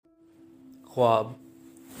ख्वाब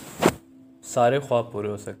सारे ख्वाब पूरे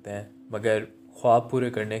हो सकते हैं, मगर ख्वाब पूरे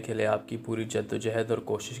करने के लिए आपकी पूरी जद्दोजहद और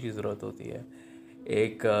कोशिश की ज़रूरत होती है।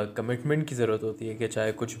 एक कमिटमेंट की ज़रूरत होती है कि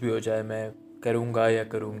चाहे कुछ भी हो जाए मैं करूँगा या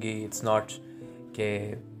करूँगी। इट्स नॉट कि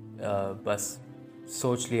बस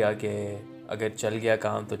सोच लिया कि अगर चल गया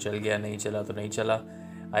काम तो चल गया, नहीं चला तो नहीं चला।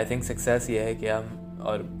 आई थिंक सक्सेस ये है कि हम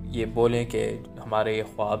और ये बोलें कि हमारे ये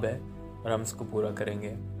ख्वाब है और हम इसको पूरा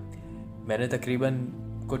करेंगे। मैंने तकरीबन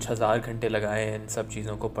कुछ हज़ार घंटे लगाए हैं इन सब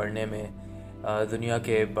चीज़ों को पढ़ने में। दुनिया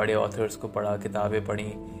के बड़े ऑथर्स को पढ़ा, किताबें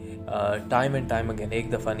पढ़ी, टाइम एंड टाइम अगेन,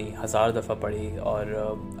 एक दफ़ा नहीं 1000 दफ़ा पढ़ी। और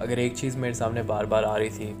अगर एक चीज़ मेरे सामने बार बार आ रही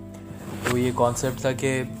थी तो ये कॉन्सेप्ट था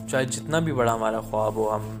कि चाहे जितना भी बड़ा हमारा ख्वाब हो,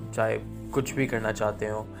 हम चाहे कुछ भी करना चाहते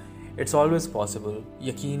हो, इट्स ऑलवेज़ पॉसिबल।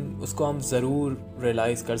 यकीन उसको हम ज़रूर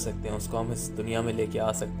रियलाइज़ कर सकते हैं, उसको हम इस दुनिया में लेके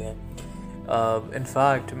आ सकते हैं।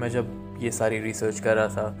 इनफैक्ट मैं जब ये सारी रिसर्च कर रहा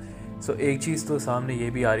था सो एक चीज़ तो सामने ये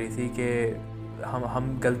भी आ रही थी कि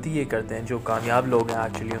हम गलती ये करते हैं, जो कामयाब लोग हैं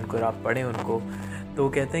एक्चुअली, उनको आप पढ़ें उनको, तो वो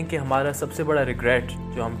कहते हैं कि हमारा सबसे बड़ा रिग्रेट,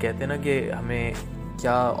 जो हम कहते हैं ना कि हमें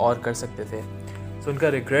क्या और कर सकते थे, सो उनका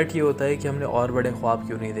रिग्रेट ये होता है कि हमने और बड़े ख्वाब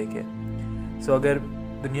क्यों नहीं देखे। सो अगर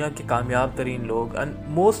दुनिया के कामयाब तरीन लोग, एंड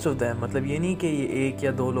मोस्ट ऑफ देम, मतलब ये नहीं कि ये एक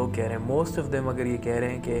या दो लोग कह रहे हैं, मोस्ट ऑफ देम अगर ये कह रहे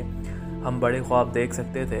हैं कि हम बड़े ख्वाब देख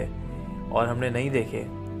सकते थे और हमने नहीं देखे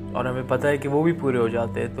और हमें पता है कि वो भी पूरे हो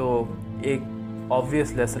जाते, तो एक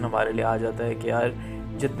ऑब्वियस लेसन हमारे लिए आ जाता है कि यार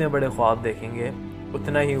जितने बड़े ख्वाब देखेंगे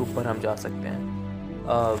उतना ही ऊपर हम जा सकते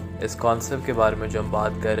हैं। इस कॉन्सेप्ट के बारे में जो हम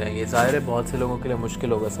बात कर रहे हैं, ये ज़ाहिर है बहुत से लोगों के लिए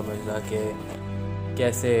मुश्किल होगा समझना कि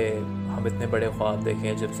कैसे हम इतने बड़े ख्वाब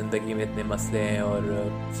देखें जब ज़िंदगी में इतने मसले हैं और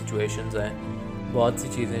सिचुएशंस हैं, बहुत सी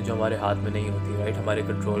चीज़ें जो हमारे हाथ में नहीं होती, राइट, हमारे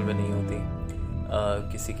कंट्रोल में नहीं होती।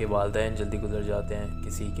 किसी के वालिदैन जल्दी गुजर जाते हैं,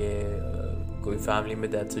 किसी के कोई फैमिली में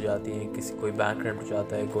डेथ्स हो जाती हैं, किसी कोई बैंकरप्ट हो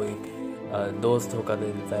जाता है, कोई दोस्त धोखा दे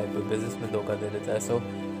देता है, कोई बिज़नेस में धोखा दे देता है। सो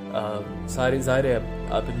सारी ज़ाहिर है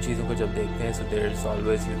आप इन चीज़ों को जब देखते हैं, so there is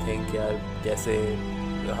always you think यार कैसे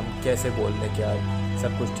हम कैसे बोल रहे हैं कि यार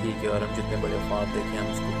सब कुछ ठीक है और हम जितने बड़े ख्वाब देखें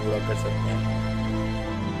हम उसको पूरा कर सकते हैं।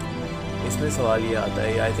 इसमें सवाल ये आता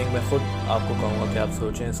है, आई थिंक मैं ख़ुद आपको कहूँगा कि आप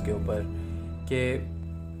सोचें इसके ऊपर कि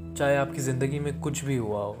चाहे आपकी ज़िंदगी में कुछ भी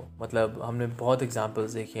हुआ हो, मतलब हमने बहुत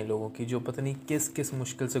एग्जांपल्स देखी हैं लोगों की जो पता नहीं किस किस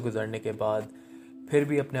मुश्किल से गुजरने के बाद फिर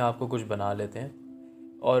भी अपने आप को कुछ बना लेते हैं,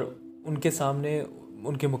 और उनके सामने,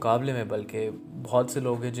 उनके मुकाबले में बल्कि बहुत से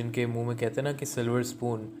लोग हैं जिनके मुंह में कहते हैं ना कि सिल्वर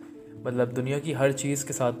स्पून, मतलब दुनिया की हर चीज़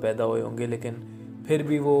के साथ पैदा हुए होंगे लेकिन फिर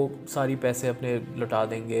भी वो सारी पैसे अपने लुटा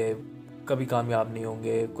देंगे, कभी कामयाब नहीं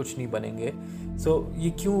होंगे, कुछ नहीं बनेंगे। सो ये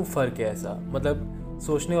क्यों फ़र्क है ऐसा? मतलब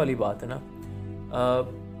सोचने वाली बात है ना।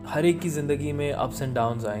 हर एक की ज़िंदगी में अप्स एंड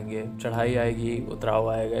डाउन्स आएंगे, चढ़ाई आएगी, उतराव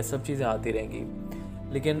आएगा, ये सब चीज़ें आती रहेंगी।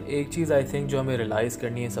 लेकिन एक चीज़ आई थिंक जो हमें रियलाइज़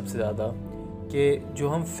करनी है सबसे ज़्यादा, कि जो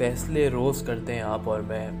हम फ़ैसले रोज़ करते हैं आप और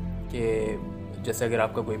मैं, कि जैसे अगर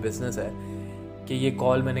आपका कोई बिज़नेस है कि ये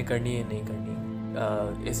कॉल मैंने करनी है नहीं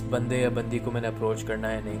करनी, इस बंदे या बंदी को मैंने अप्रोच करना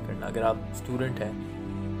है नहीं करना, अगर आप स्टूडेंट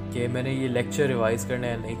हैं कि मैंने ये लेक्चर रिवाइज़ करना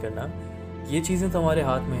है नहीं करना, ये चीज़ें तो हमारे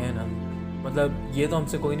हाथ में है ना। मतलब ये तो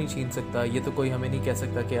हमसे कोई नहीं छीन सकता, ये तो कोई हमें नहीं कह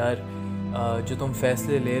सकता कि यार जो तुम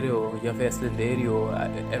फ़ैसले ले रहे हो या फ़ैसले ले रही हो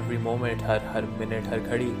एवरी मोमेंट, हर मिनट, हर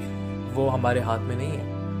घड़ी, वो हमारे हाथ में नहीं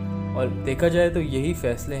है। और देखा जाए तो यही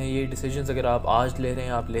फ़ैसले हैं, यही डिसीजंस अगर आप आज ले रहे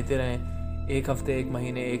हैं, आप लेते रहें, एक हफ़्ते, एक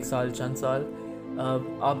महीने, एक साल, चंद साल,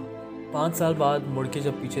 आप 5 साल बाद मुड़ के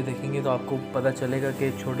जब पीछे देखेंगे तो आपको पता चलेगा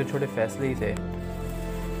कि छोटे छोटे फ़ैसले ही थे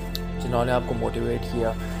जिन्होंने आपको मोटिवेट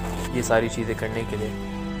किया ये सारी चीज़ें करने के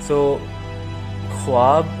लिए। सो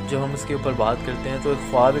ख्वाब, जब हम इसके ऊपर बात करते हैं तो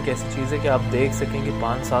ख्वाब एक ऐसी चीज़ है कि आप देख सकें कि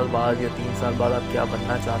 5 साल बाद या 3 साल बाद आप क्या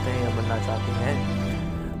बनना चाहते हैं या बनना चाहती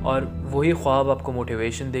हैं, और वही ख्वाब आपको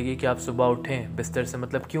मोटिवेशन देगी कि आप सुबह उठें बिस्तर से।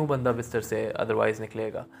 मतलब क्यों बंदा बिस्तर से अदरवाइज़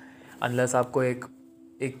निकलेगा, अनलेस आपको एक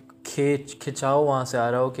खिंचाव वहाँ से आ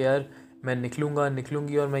रहा हो कि यार मैं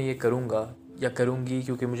निकलूँगी और मैं ये करूँगा या करूँगी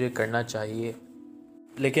क्योंकि मुझे करना चाहिए।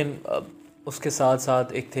 लेकिन उसके साथ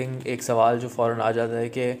साथ एक सवाल जो फ़ौरन आ जाता है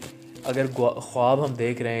कि अगर ख्वाब हम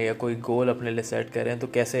देख रहे हैं या कोई गोल अपने लिए सेट कर रहे हैं तो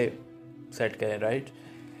कैसे सेट करें, राइट।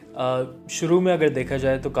 शुरू में अगर देखा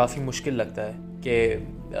जाए तो काफ़ी मुश्किल लगता है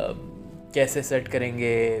कि कैसे सेट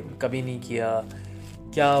करेंगे, कभी नहीं किया,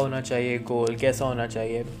 क्या होना चाहिए गोल, कैसा होना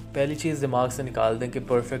चाहिए। पहली चीज़ दिमाग से निकाल दें कि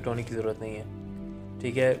परफेक्ट होने की ज़रूरत नहीं है,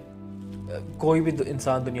 ठीक है। कोई भी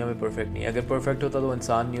इंसान दुनिया में परफेक्ट नहीं है, अगर परफेक्ट होता तो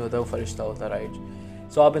इंसान नहीं होता, वो फरिश्ता होता,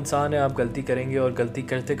 राइट। सो आप इंसान हैं, आप गलती करेंगे और गलती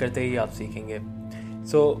करते करते ही आप सीखेंगे।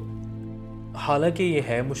 सो हालांकि ये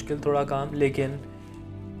है मुश्किल थोड़ा काम, लेकिन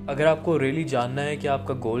अगर आपको रियली जानना है कि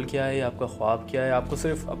आपका गोल क्या है या आपका ख्वाब क्या है, आपको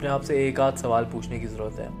सिर्फ अपने आप से एक आध सवाल पूछने की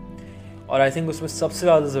ज़रूरत है। और आई थिंक उसमें सबसे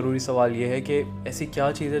ज़्यादा ज़रूरी सवाल ये है कि ऐसी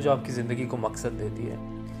क्या चीज़ है जो आपकी ज़िंदगी को मकसद देती है।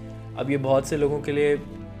 अब ये बहुत से लोगों के लिए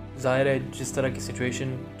ज़ाहिर है, जिस तरह की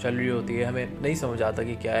सिचुएशन चल रही होती है हमें नहीं समझ आता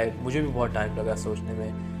कि क्या है। मुझे भी बहुत टाइम लगा सोचने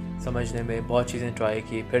में, समझने में, बहुत चीज़ें ट्राई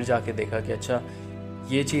की, फिर जाके देखा कि अच्छा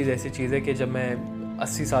ये चीज़ ऐसी चीज़ है कि जब मैं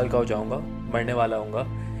 80 साल का हो जाऊँगा, मरने वाला हूँगा,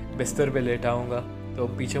 बिस्तर पे लेटा हूँगा, तो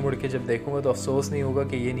पीछे मुड़ के जब देखूँगा तो अफसोस नहीं होगा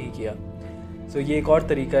कि ये नहीं किया। सो ये एक और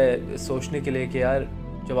तरीका है सोचने के लिए कि यार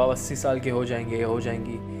जब आप 80 साल के हो जाएंगे, हो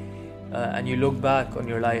जाएंगी, and you look back on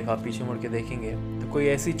your life, आप पीछे मुड़ के देखेंगे तो कोई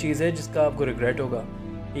ऐसी चीज़ है जिसका आपको रिग्रेट होगा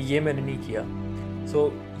कि ये मैंने नहीं किया।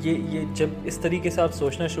 सो ये जब इस तरीके से आप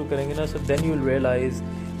सोचना शुरू करेंगे ना, so then you will realise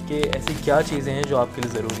कि ऐसी क्या चीज़ें हैं जो आपके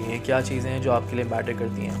लिए ज़रूरी हैं, क्या चीज़ें हैं जो आपके लिए मैटर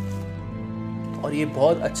करती हैं। और ये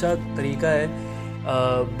बहुत अच्छा तरीका है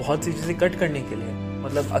बहुत सी चीज़ें कट करने के लिए।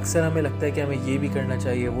 मतलब अक्सर हमें लगता है कि हमें ये भी करना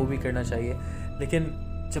चाहिए, वो भी करना चाहिए, लेकिन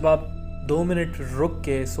जब आप 2 मिनट रुक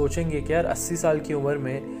के सोचेंगे कि यार 80 साल की उम्र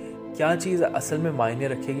में क्या चीज़ असल में मायने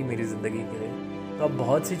रखेगी मेरी ज़िंदगी के लिए, तो आप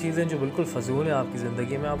बहुत सी चीज़ें जो बिल्कुल फजूल हैं आपकी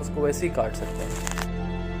ज़िंदगी में, आप उसको वैसे ही काट सकते हैं।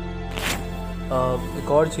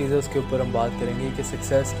 एक और चीज़ है उसके ऊपर हम बात करेंगे कि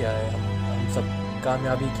सक्सेस क्या है, हम सब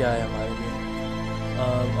कामयाबी क्या है हमारे लिए।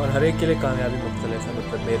 और हर एक के लिए कामयाबी मुख्तलिफ है।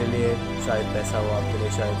 मतलब मेरे लिए शायद पैसा हो, आपके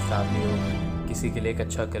लिए शायद फैमिली हो, किसी के लिए एक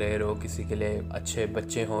अच्छा करियर हो, किसी के लिए अच्छे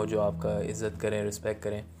बच्चे हों जो आपका इज़्ज़त करें, रिस्पेक्ट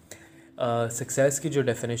करें। सक्सेस की जो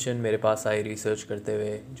डेफिनेशन मेरे पास आई रिसर्च करते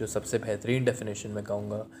हुए, जो सबसे बेहतरीन डेफिनेशन मैं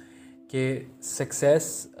कहूँगा कि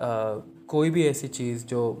सक्सेस कोई भी ऐसी चीज़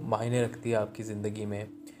जो मायने रखती है आपकी ज़िंदगी में,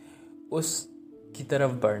 उस की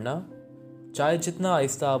तरफ बढ़ना, चाहे जितना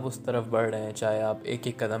आहिस्ता आप उस तरफ बढ़ रहे हैं, चाहे आप एक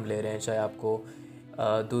एक कदम ले रहे हैं, चाहे आपको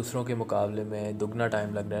दूसरों के मुकाबले में दुगना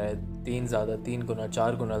टाइम लग रहा है, 3 गुना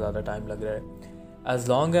 4 गुना ज़्यादा टाइम लग रहा है, एज़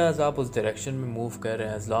लॉन्ग एज आप उस डायरेक्शन में मूव कर रहे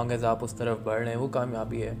हैं, एज़ लॉन्ग एज आप उस तरफ बढ़ रहे हैं, वो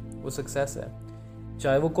कामयाबी है, वो सक्सेस है।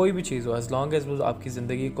 चाहे वो कोई भी चीज़ हो, एज़ लॉन्ग एज वो आपकी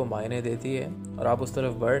ज़िंदगी को मायने देती है और आप उस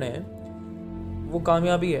तरफ बढ़ रहे हैं, वो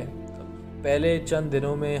कामयाबी है। पहले चंद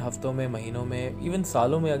दिनों में, हफ्तों में, महीनों में, इवन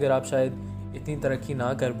सालों में अगर आप शायद इतनी तरक्की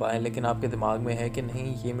ना कर पाएँ, लेकिन आपके दिमाग में है कि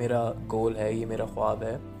नहीं ये मेरा गोल है, ये मेरा ख्वाब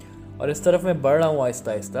है और इस तरफ मैं बढ़ रहा हूँ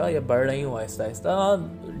आहिस्ता आहिस्ता, या बढ़ रही हूँ आहिस्ता आहिस्ता।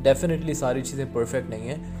 हाँ, डेफिनेटली सारी चीज़ें परफेक्ट नहीं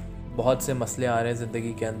हैं, बहुत से मसले आ रहे हैं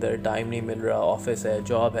ज़िंदगी के अंदर, टाइम नहीं मिल रहा, ऑफिस है,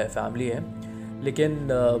 जॉब है, फैमिली है, लेकिन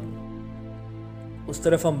उस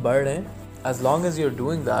तरफ हम बढ़ रहे हैं। As long as you are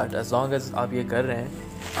doing that, as long as आप ये कर रहे हैं,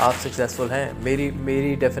 आप सक्सेसफुल हैं।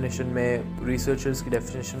 मेरी डेफिनेशन में, रिसर्चर्स की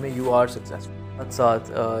डेफिनेशन में, यू आर सक्सेसफुल।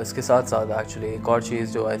 इसके साथ साथ एक्चुअली एक और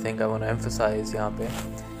चीज़ जो I think I want to emphasise यहाँ पे,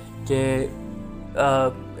 कि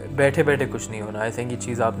बैठे बैठे कुछ नहीं होना। आई थिंक ये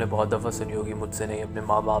चीज़ आपने बहुत दफ़ा सुनी होगी, मुझसे नहीं, अपने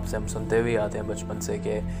माँ बाप से हम सुनते हुए आते हैं बचपन से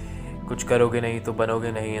कि कुछ करोगे नहीं तो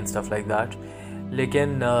बनोगे नहीं, एंड स्टफ लाइक दैट।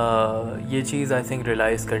 लेकिन ये चीज़ आई थिंक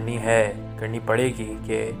रियलाइज़ करनी पड़ेगी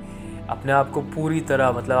कि अपने आप को पूरी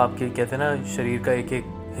तरह, मतलब आपके कहते हैं ना, शरीर का एक एक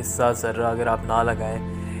हिस्सा, ज़र्रा अगर आप ना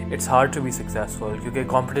लगाएं, it's hard to be successful, क्योंकि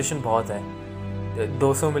कंपटीशन बहुत है।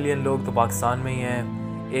 200 मिलियन लोग तो पाकिस्तान में ही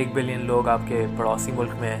हैं, 1 बिलियन लोग आपके पड़ोसी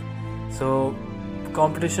मुल्क में हैं। सो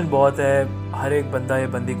कंपटीशन बहुत है, हर एक बंदा या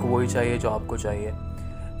बंदी को वही चाहिए जो आपको चाहिए।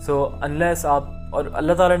 सो अनलेस आप, और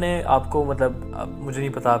अल्लाह ताला ने आपको, मतलब मुझे नहीं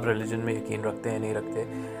पता आप रिलीजन में यकीन रखते हैं नहीं रखते,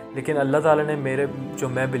 लेकिन अल्लाह ताला ने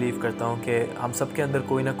मैं बिलीव करता हूँ कि हम सब के अंदर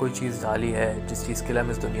कोई ना कोई चीज़ डाली है जिस चीज़ के लिए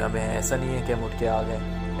हम इस दुनिया में हैं। ऐसा नहीं है कि हम उठ के आ गए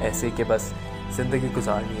ऐसे कि बस ज़िंदगी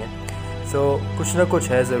गुजारनी है। सो कुछ ना कुछ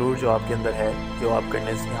है ज़रूर जो आपके अंदर है, जो आप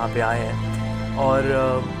करने से यहाँ पे आए हैं, और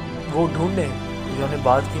वो ढूंढने, जो हमने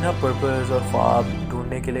बात की ना, पर्पस और ख्वाब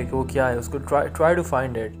ढूंढने के लिए कि वो क्या है, उसको ट्राई टू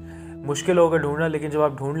फाइंड इट। मुश्किल होगा ढूंढना, लेकिन जब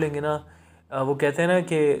आप ढूंढ लेंगे ना, वो कहते हैं ना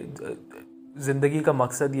कि ज़िंदगी का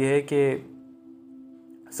मकसद ये है कि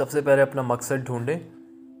सबसे पहले अपना मकसद ढूंढें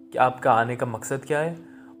कि आपका आने का मकसद क्या है,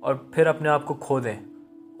 और फिर अपने आप को खो दें,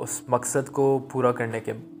 उस मकसद को पूरा करने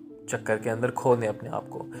के चक्कर के अंदर खो दें अपने आप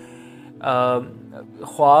को।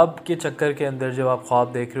 ख्वाब के चक्कर के अंदर जब आप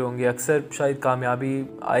ख्वाब देख रहे होंगे, अक्सर शायद कामयाबी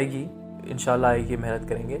आएगी, इंशाल्लाह आएगी, मेहनत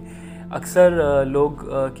करेंगे। अक्सर लोग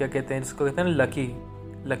क्या कहते हैं, जिसको कहते हैं ना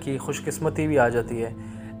लकी, खुशकिस्मती भी आ जाती है।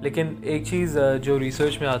 लेकिन एक चीज़ जो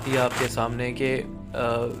रिसर्च में आती है आपके सामने, कि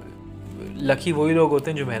लकी वही लोग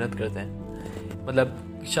होते हैं जो मेहनत करते हैं। मतलब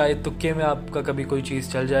शायद तुक्के में आपका कभी कोई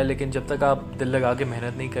चीज़ चल जाए, लेकिन जब तक आप दिल लगा के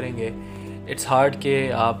मेहनत नहीं करेंगे, इट्स हार्ड कि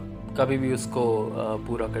आप कभी भी उसको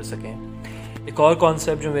पूरा कर सकें। एक और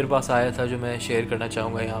कॉन्सेप्ट जो मेरे पास आया था, जो मैं शेयर करना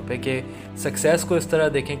चाहूँगा यहाँ पे, कि सक्सेस को इस तरह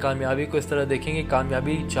देखें, कामयाबी को इस तरह देखें कि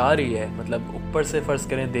कामयाबी चाह रही है, मतलब ऊपर से फ़र्ज़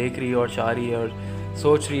करें देख रही है और चाह रही है और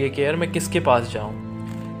सोच रही है कि यार मैं किसके पास जाऊँ,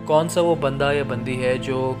 कौन सा वो बंदा या बंदी है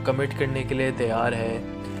जो कमिट करने के लिए तैयार है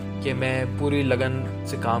कि मैं पूरी लगन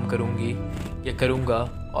से काम करूँगी या करूँगा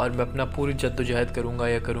और मैं अपना पूरी जद्दोजहद करूँगा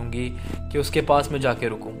या करूँगी कि उसके पास मैं जाके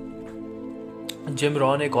रुकूँ। जिम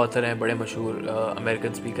रॉन एक ऑथर हैं, बड़े मशहूर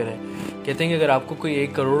अमेरिकन स्पीकर हैं, कहते हैं कि अगर आपको कोई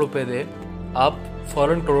 1 करोड़ रुपए दे, आप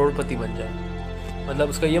फ़ौरन करोड़पति बन जाए। मतलब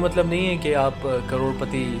उसका ये मतलब नहीं है कि आप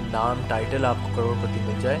करोड़पति नाम टाइटल आपको करोड़पति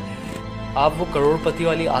मिल जाए, आप वो करोड़पति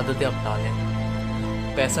वाली आदतें अपना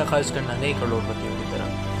लें। पैसा खर्च करना नहीं करोड़पतियों की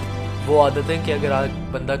तरह, वो आदत है कि अगर आज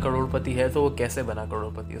बंदा करोड़पति है तो वो कैसे बना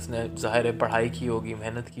करोड़पति। उसने ज़ाहिर है पढ़ाई की होगी,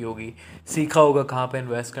 मेहनत की होगी, सीखा होगा कहाँ पे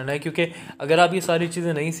इन्वेस्ट करना है, क्योंकि अगर आप ये सारी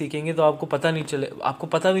चीज़ें नहीं सीखेंगे तो आपको पता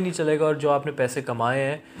भी नहीं चलेगा, और जो आपने पैसे कमाए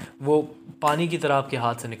हैं वो पानी की तरह आपके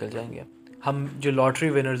हाथ से निकल जाएंगे। हम जो लॉटरी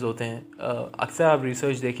विनर्स होते हैं, अक्सर आप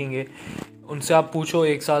रिसर्च देखेंगे, उनसे आप पूछो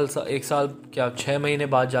एक साल क्या 6 महीने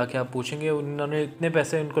बाद जाके आप पूछेंगे, उन्होंने इतने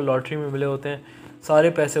पैसे उनको लॉटरी में मिले होते हैं, सारे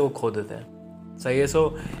पैसे वो खो देते हैं। सही है।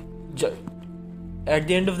 सो at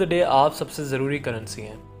the end of the day आप सबसे ज़रूरी करेंसी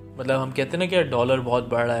हैं। मतलब हम कहते हैं ना कि डॉलर बहुत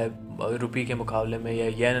बढ़ रहा है रुपये के मुकाबले में, या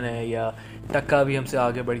येन है, या टक्का भी हमसे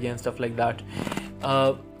आगे बढ़ गया, स्टफ लाइक दैट।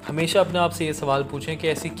 हमेशा अपने आप से ये सवाल पूछें कि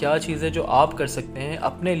ऐसी क्या चीज़ है जो आप कर सकते हैं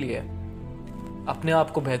अपने लिए, अपने आप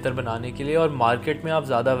को बेहतर बनाने के लिए और मार्केट में आप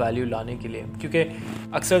ज़्यादा वैल्यू लाने के लिए। क्योंकि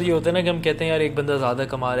अक्सर ये होता है ना कि हम कहते हैं यार एक बंदा ज़्यादा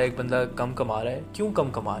कमा रहा है, एक बंदा कम कमा रहा है। क्यों कम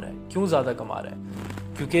कमा रहा है, क्यों ज़्यादा कमा रहा है?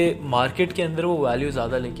 क्योंकि मार्केट के अंदर वो वैल्यू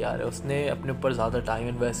ज़्यादा लेके आ रहा है, उसने अपने ऊपर ज़्यादा टाइम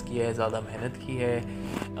इन्वेस्ट किया है, ज़्यादा मेहनत की है,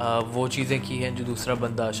 वो चीज़ें की हैं जो दूसरा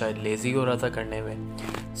बंदा शायद लेज़ी हो रहा था करने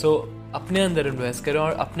में। सो अपने अंदर इन्वेस्ट करें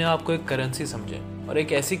और अपने आप को एक करेंसी समझें, और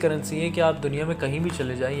एक ऐसी करेंसी है कि आप दुनिया में कहीं भी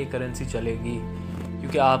चले जाएं ये करेंसी चलेगी,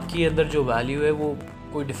 क्योंकि आपकी अंदर जो वैल्यू है वो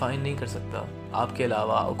कोई डिफ़ाइन नहीं कर सकता आपके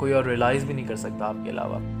अलावा, कोई और रियलाइज़ भी नहीं कर सकता आपके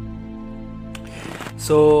अलावा।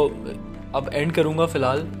 सो अब एंड करूँगा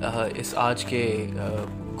फ़िलहाल इस आज के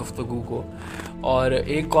गुफ्तगू को, और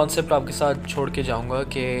एक कॉन्सेप्ट आपके साथ छोड़ के जाऊँगा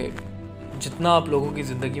कि जितना आप लोगों की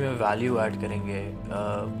ज़िंदगी में वैल्यू ऐड करेंगे,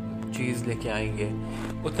 चीज़ लेके आएंगे,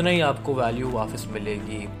 उतना ही आपको वैल्यू वापस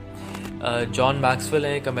मिलेगी। जॉन मैक्सवेल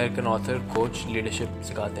हैं, एक अमेरिकन ऑथर, कोच, लीडरशिप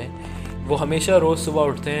सिखाते हैं। वो हमेशा रोज़ सुबह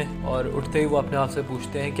उठते हैं और उठते ही वो अपने आप से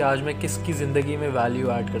पूछते हैं कि आज मैं किसकी ज़िंदगी में वैल्यू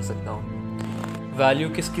ऐड कर सकता हूँ, वैल्यू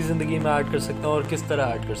किसकी ज़िंदगी में ऐड कर सकता हूँ और किस तरह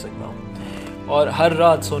ऐड कर सकता हूँ। और हर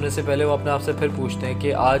रात सोने से पहले वो अपने आप से फिर पूछते हैं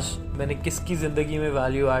कि आज मैंने किसकी ज़िंदगी में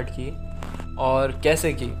वैल्यू ऐड की और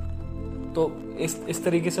कैसे की। तो इस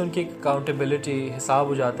तरीके से उनकी अकाउंटेबिलिटी हिसाब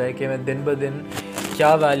हो जाता है कि मैं दिन ब दिन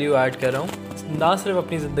क्या वैल्यू ऐड कर रहा हूँ, ना सिर्फ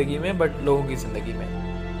अपनी ज़िंदगी में बट लोगों की ज़िंदगी में।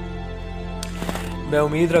 मैं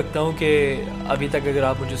उम्मीद रखता हूँ कि अभी तक अगर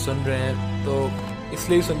आप मुझे सुन रहे हैं तो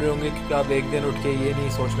इसलिए सुन रहे होंगे क्योंकि आप एक दिन उठ के ये नहीं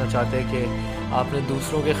सोचना चाहते कि आपने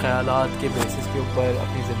दूसरों के ख़यालात के बेसिस के ऊपर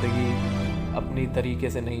अपनी ज़िंदगी अपनी तरीके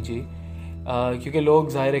से नहीं जी, क्योंकि लोग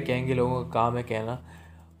ज़ाहिर है कहेंगे, लोगों का काम है कहना,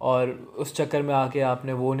 और उस चक्कर में आके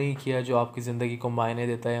आपने वो नहीं किया जो आपकी ज़िंदगी को मायने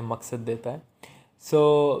देता है, मकसद देता है।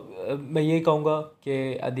 सो मैं ये कहूँगा कि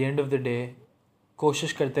at the end of the day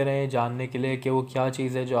कोशिश करते रहें जानने के लिए कि वो क्या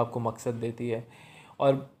चीज़ है जो आपको मकसद देती है,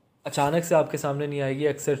 और अचानक से आपके सामने नहीं आएगी,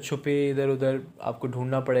 अक्सर छुपे इधर उधर आपको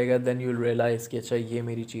ढूंढना पड़ेगा। देन यू विल रियलाइज़ कि अच्छा ये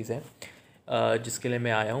मेरी चीज़ है जिसके लिए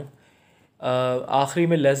मैं आया हूँ। आखिरी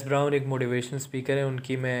में लेस ब्राउन एक मोटिवेशनल स्पीकर है,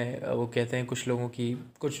 उनकी मैं वो कहते हैं कुछ लोगों की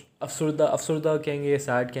कुछ अफसरदा कहेंगे,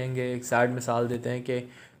 सैड कहेंगे, एक सैड मिसाल देते हैं कि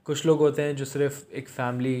कुछ लोग होते हैं जो सिर्फ एक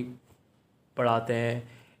फैमिली पढ़ाते हैं,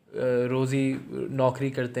 रोज़ी नौकरी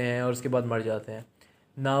करते हैं और उसके बाद मर जाते हैं।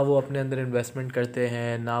 ना वो अपने अंदर इन्वेस्टमेंट करते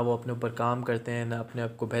हैं, ना वो अपने ऊपर काम करते हैं, ना अपने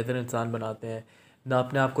आप को बेहतर इंसान बनाते हैं, ना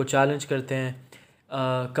अपने आप को चैलेंज करते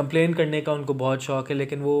हैं। कंप्लेन करने का उनको बहुत शौक़ है,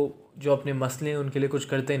 लेकिन वो जो अपने मसले हैं उनके लिए कुछ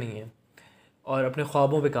करते नहीं हैं और अपने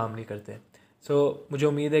ख्वाबों पे काम नहीं करते। सो मुझे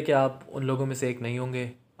उम्मीद है कि आप उन लोगों में से एक नहीं होंगे,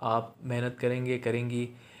 आप मेहनत करेंगी।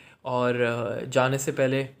 और जाने से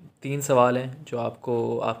पहले 3 सवाल हैं जो आपको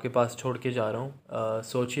आपके पास छोड़ के जा रहा हूँ।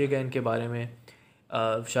 सोचिएगा इनके बारे में।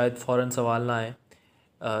 शायद फ़ौरन सवाल ना आए,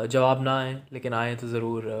 जवाब ना आए, लेकिन आए तो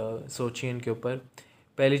ज़रूर सोचिए इनके ऊपर।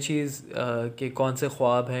 पहली चीज़ कि कौन से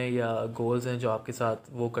ख्वाब हैं या गोल्स हैं जो आपके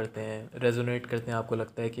साथ वो करते हैं, रेजोनेट करते हैं, आपको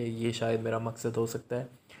लगता है कि ये शायद मेरा मकसद हो सकता है।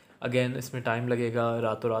 अगेन इसमें टाइम लगेगा,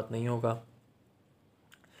 रातों रात नहीं होगा।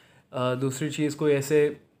 दूसरी चीज़, कोई ऐसे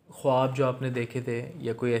ख्वाब जो आपने देखे थे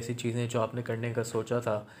या कोई ऐसी चीज़ें जो आपने करने का सोचा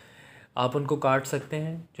था, आप उनको काट सकते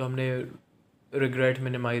हैं। जो हमने रिग्रेट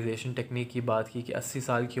मिनिमाइजेशन टेक्निक की बात की कि 80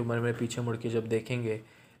 साल की उम्र में पीछे मुड़ के जब देखेंगे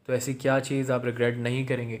तो ऐसी क्या चीज़ आप रिग्रेट नहीं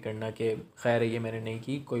करेंगे करना कि खैर ये मैंने नहीं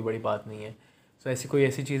की, कोई बड़ी बात नहीं है। सो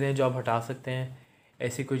ऐसी चीज़ें जो आप हटा सकते हैं,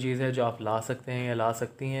 ऐसी कोई चीज़ है जो आप ला सकते हैं या ला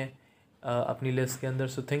सकती हैं अपनी लिस्ट के अंदर।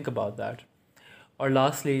 So think about that. और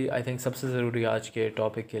लास्टली आई थिंक सबसे ज़रूरी आज के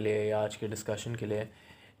टॉपिक के लिए या आज के डिस्कशन के लिए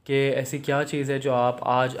कि ऐसी क्या चीज़ है जो आप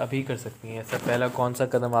आज अभी कर सकती हैं। ऐसा पहला कौन सा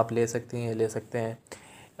कदम आप ले सकती हैं, ले सकते हैं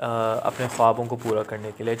अपने ख्वाबों को पूरा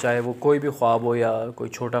करने के लिए, चाहे वो कोई भी ख्वाब हो या कोई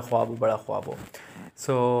छोटा ख्वाब हो बड़ा ख्वाब हो।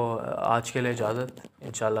 सो आज के लिए इजाज़त,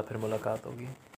 इंशाल्लाह फिर मुलाकात होगी।